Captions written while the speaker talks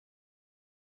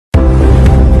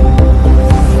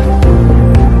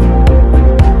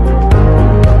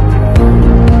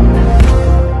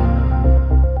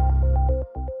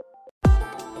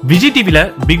விஜய் டிவில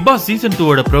big Boss season 2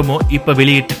 ஓட promo இப்ப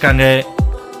வெளியிட்டிருக்காங்க.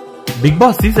 Big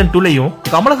Boss season 2லயும்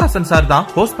Kamal Haasan sir தான்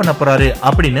ஹோஸ்ட் பண்ண போறாரு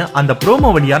அப்படின்னு அந்த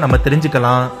ப்ரோமோ வழியா நம்ம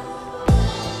தெரிஞ்சுக்கலாம்.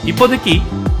 இப்போதைக்கு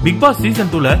big Boss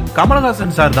season 2ல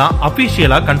Kamal Haasan sir தான்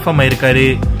அபிஷியலா கன்ஃபார்ம் ஆயிருக்காரு.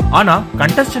 ஆனா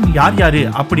கண்டஸ்டன்ட் யார் யாரு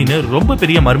அப்படின்னு ரொம்ப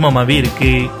பெரிய மர்மமாவே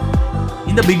இருக்கு.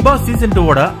 இந்த பிக் பாஸ் சீசன் 2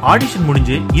 ஓட ஆடிஷன்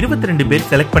முடிஞ்சு 22 பேர்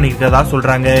செலக்ட் பண்ணிருக்கதா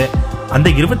சொல்றாங்க. அந்த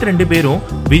 22 பேரும்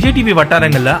விஜய் டிவி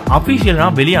வட்டாரங்கள்ல அபிஷியலா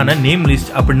வெளியான நேம்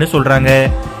லிஸ்ட் அப்படின்னு சொல்றாங்க.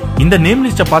 இந்த நேம்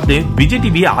லிஸ்ட பார்த்து விஜய்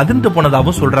டிவி அதிர்ந்து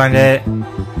போனதாகவும் சொல்றாங்க.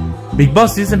 பிக்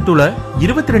பாஸ் சீசன் 2ல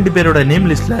 22 பேரோட நேம்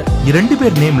லிஸ்ட்ல 2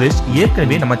 பேர் நேம் லிஸ்ட்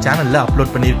ஏற்கனவே நம்ம சேனல்ல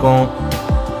அப்லோட் பண்ணிருக்கோம்.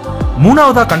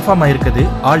 மூணாவதா கன்ஃபார்ம் ஆயிருக்குது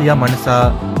ஆலியா மனசா.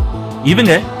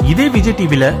 இவங்க இதே விஜய்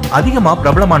டிவில அதிகமா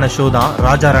பிரபலமான ஷோ தான்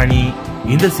ராஜா ராணி.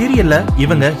 இந்த சீரியல்ல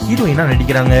இவங்க ஹீரோயினா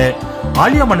நடிக்கிறாங்க.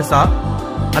 ஆலியா மனசா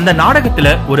அந்த நாடகத்துல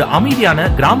ஒரு அமைதியான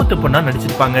கிராமத்து பொண்ணா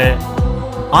நடிச்சிருப்பாங்க.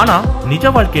 ஆனா நிஜ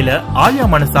வாழ்க்கையில ஆலியா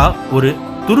மனசா ஒரு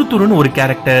துருதுருன்னு ஒரு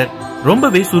கேரக்டர்,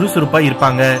 ரொம்பவே சுறுசுறுப்பா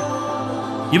இருப்பாங்க.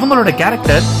 இவங்களோட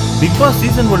கேரக்டர் பிக் பாஸ்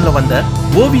சீசன் 1ல வந்த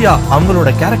ஓவியா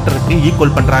அவங்களோட கேரக்டருக்கு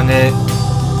ஈக்குவல் பண்றாங்க.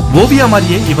 ஓவியா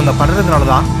மாதிரியே இவங்க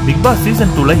பண்றதுனாலதான் பிக் பாஸ்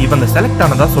சீசன் 2ல இவங்க செலக்ட்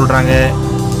ஆனதா சொல்றாங்க.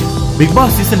 பிக்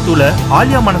பாஸ் சீசன் 2ல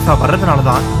ஆலியா மனசா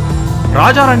வர்றதுனாலதான்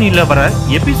ராஜாராணியில வர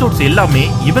எபிசோட்ஸ் எல்லாமே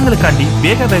இவங்களுக்காண்டி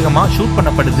வேக வேகமா ஷூட்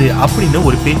பண்ணப்படுது அப்படின்னு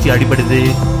ஒரு பேச்சு அடிபடுது.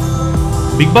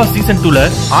 பிக் பாஸ் சீசன் 2ல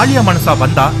ஆலியா மனசா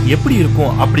வந்தா எப்படி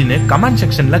இருக்கும் அப்படின்னு கமெண்ட்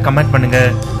செக்ஷன்ல கமெண்ட் பண்ணுங்க.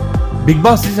 பிக்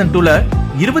பாஸ் சீசன் 2ல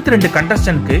 22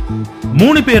 கண்டஸ்டன்ட்க்கு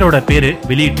 3 பேரோட பேரு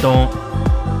வெளியிட்டோம்.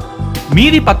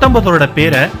 மீதி 19ஓட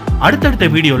பேரை அடுத்தடுத்த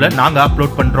வீடியோல நாங்க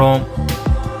அப்லோட் பண்றோம்.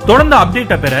 தொடர்ந்து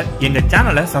அப்டேட்டை பெற எங்க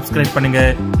சேனலை சப்ஸ்கிரைப் பண்ணுங்க.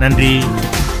 நன்றி.